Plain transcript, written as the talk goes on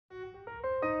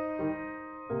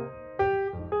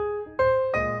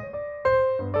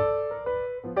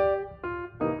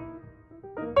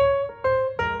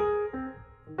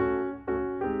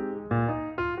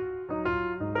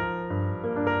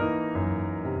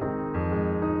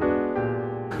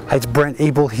Hi, it's Brent,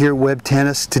 Abel here at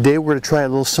WebTennis. Today we're going to try a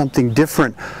little something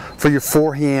different for your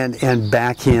forehand and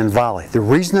backhand volley. The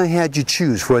reason I had you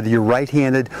choose whether you're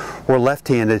right-handed or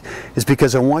left-handed is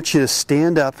because I want you to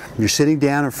stand up. You're sitting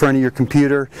down in front of your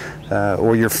computer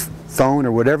or your phone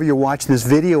or whatever you're watching this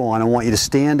video on. I want you to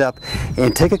stand up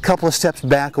and take a couple of steps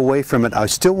back away from it. I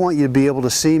still want you to be able to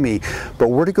see me, but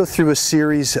we're to go through a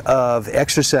series of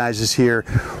exercises here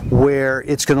where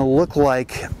it's going to look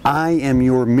like I am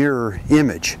your mirror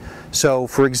image. So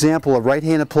for example, of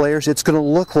right-handed players, it's going to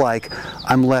look like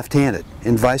I'm left-handed,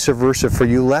 and vice versa for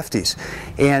you lefties.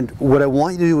 And what I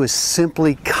want you to do is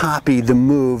simply copy the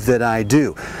move that I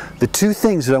do. The two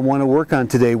things that I want to work on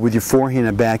today with your forehand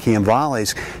and backhand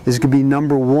volleys is going to be,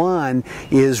 number one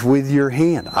is with your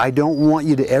hand. I don't want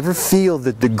you to ever feel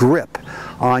that the grip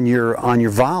on your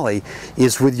volley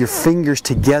is with your fingers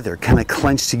together, kind of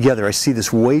clenched together. I see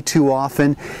this way too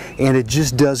often and it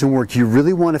just doesn't work. You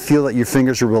really want to feel that your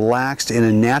fingers are relaxed in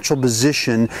a natural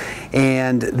position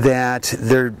and that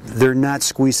they're not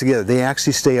squeezed together. They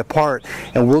actually stay apart,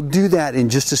 and we'll do that in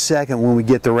just a second when we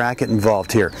get the racket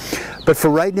involved here. But for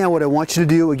right now, what I want you to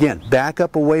do, again, back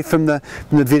up away from the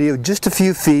video just a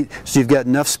few feet so you've got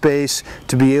enough space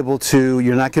to be able to,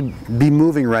 you're not going to be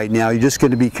moving right now, you're just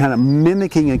going to be kind of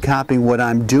mimicking and copying what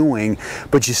I'm doing,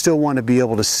 but you still want to be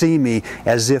able to see me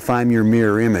as if I'm your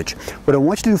mirror image. What I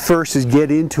want you to do first is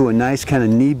get into a nice kind of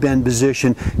knee bend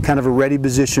position, kind of a ready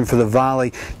position for the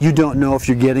volley. You don't know if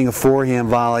you're getting a forehand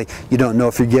volley, you don't know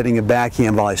if you're getting a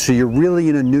backhand volley, so you're really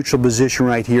in a neutral position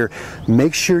right here.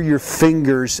 Make sure your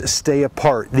fingers stay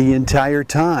apart the entire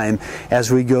time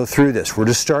as we go through this. We're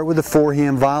to start with the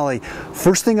forehand volley.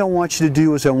 First thing I want you to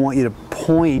do is I want you to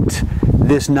point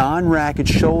this non-racket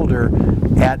shoulder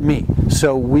at me.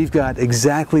 So we've got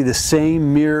exactly the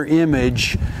same mirror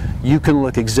image. You can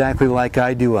look exactly like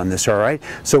I do on this, all right?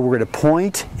 So we're going to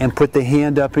point and put the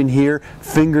hand up in here.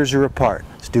 Fingers are apart.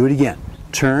 Let's do it again.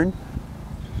 Turn.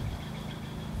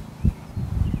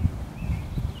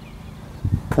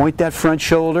 Point that front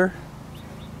shoulder.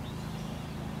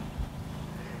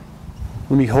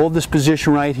 Let me hold this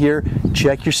position right here.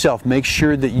 Check yourself. Make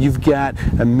sure that you've got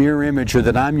a mirror image, or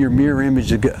that I'm your mirror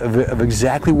image of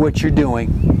exactly what you're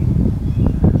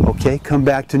doing. Okay, come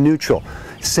back to neutral.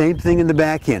 Same thing in the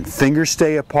backhand. Fingers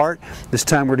stay apart. This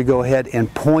time we're to go ahead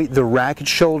and point the racket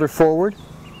shoulder forward.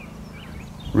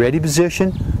 Ready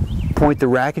position. Point the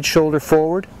racket shoulder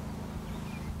forward.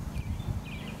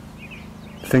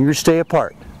 Fingers stay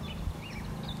apart.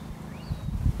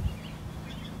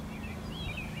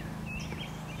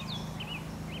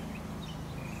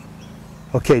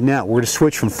 Okay, now we're going to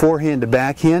switch from forehand to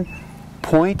backhand.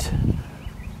 Point,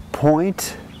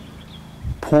 point,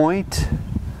 point,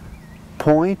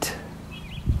 point.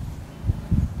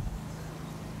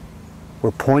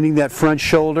 We're pointing that front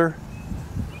shoulder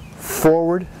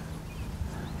forward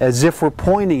as if we're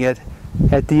pointing it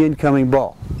at the incoming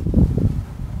ball.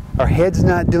 Our head's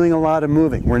not doing a lot of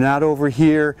moving. We're not over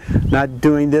here, not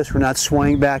doing this, we're not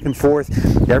swaying back and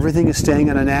forth. Everything is staying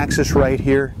on an axis right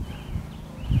here.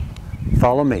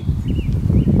 Follow me.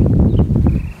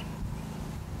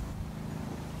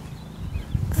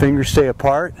 Fingers stay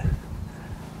apart.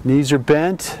 Knees are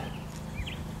bent.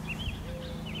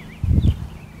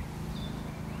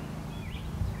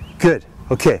 Good.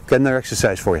 Okay, got another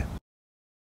exercise for you.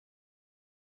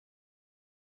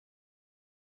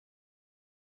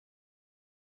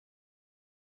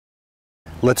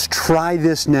 Let's try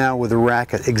this now with a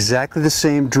racket. Exactly the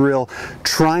same drill,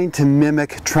 trying to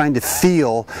mimic, trying to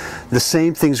feel the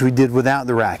same things we did without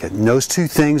the racket. And those two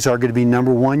things are going to be,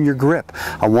 number one, your grip.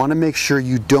 I want to make sure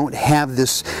you don't have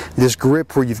this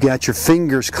grip where you've got your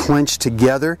fingers clenched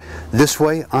together this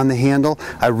way on the handle.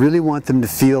 I really want them to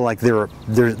feel like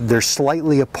they're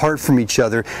slightly apart from each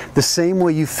other, the same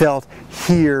way you felt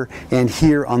here and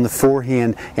here on the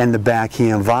forehand and the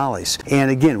backhand volleys.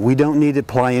 And again, we don't need to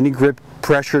apply any grip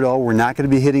pressure at all. We're not going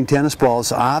to be hitting tennis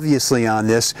balls obviously on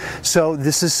this, so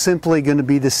this is simply going to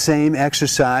be the same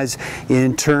exercise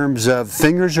in terms of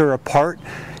fingers are apart,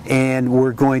 and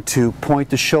we're going to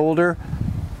point the shoulder,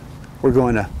 we're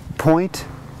going to point,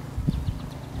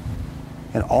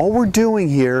 and all we're doing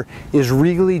here is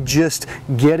really just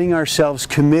getting ourselves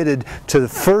committed to the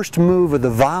first move of the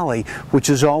volley, which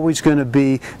is always going to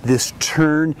be this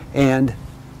turn and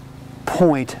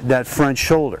point that front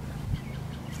shoulder.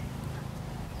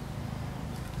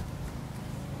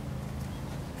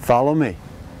 Follow me.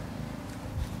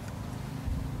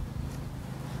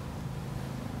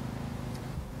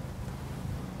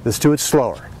 Let's do it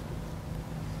slower.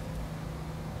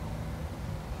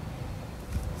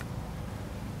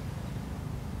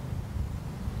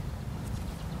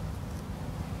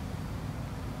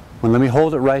 Well, let me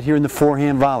hold it right here in the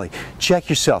forehand volley. Check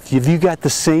yourself. Have you got the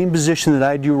same position that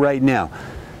I do right now?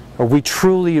 Are we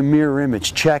truly a mirror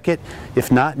image? Check it.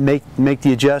 If not, make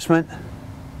the adjustment.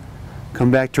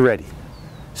 Come back to ready.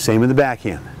 Same with the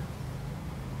backhand.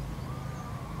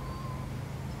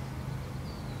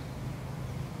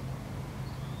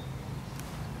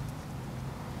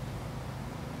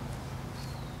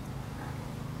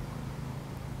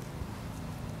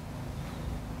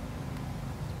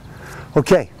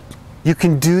 Okay, you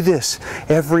can do this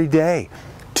every day,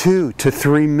 2 to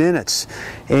 3 minutes,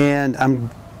 and I'm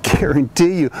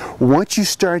guarantee you, once you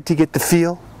start to get the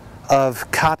feel of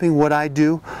copying what I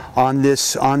do on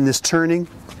this turning,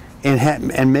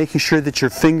 and making sure that your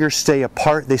fingers stay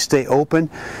apart, they stay open,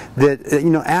 that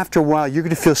after a while you're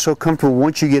going to feel so comfortable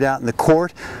once you get out in the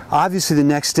court. Obviously the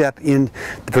next step in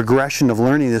the progression of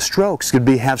learning the strokes could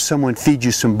be have someone feed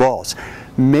you some balls.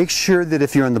 Make sure that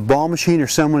if you're on the ball machine or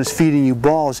someone is feeding you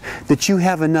balls, that you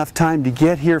have enough time to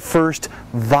get here first,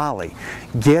 volley.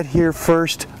 Get here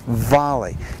first,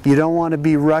 volley. You don't want to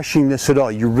be rushing this at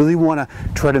all. You really want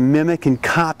to try to mimic and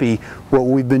copy what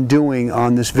we've been doing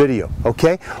on this video.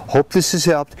 Okay? Hope this has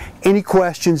helped. Any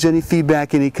questions, any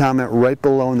feedback, any comment, right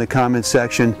below in the comment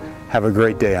section. Have a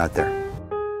great day out there.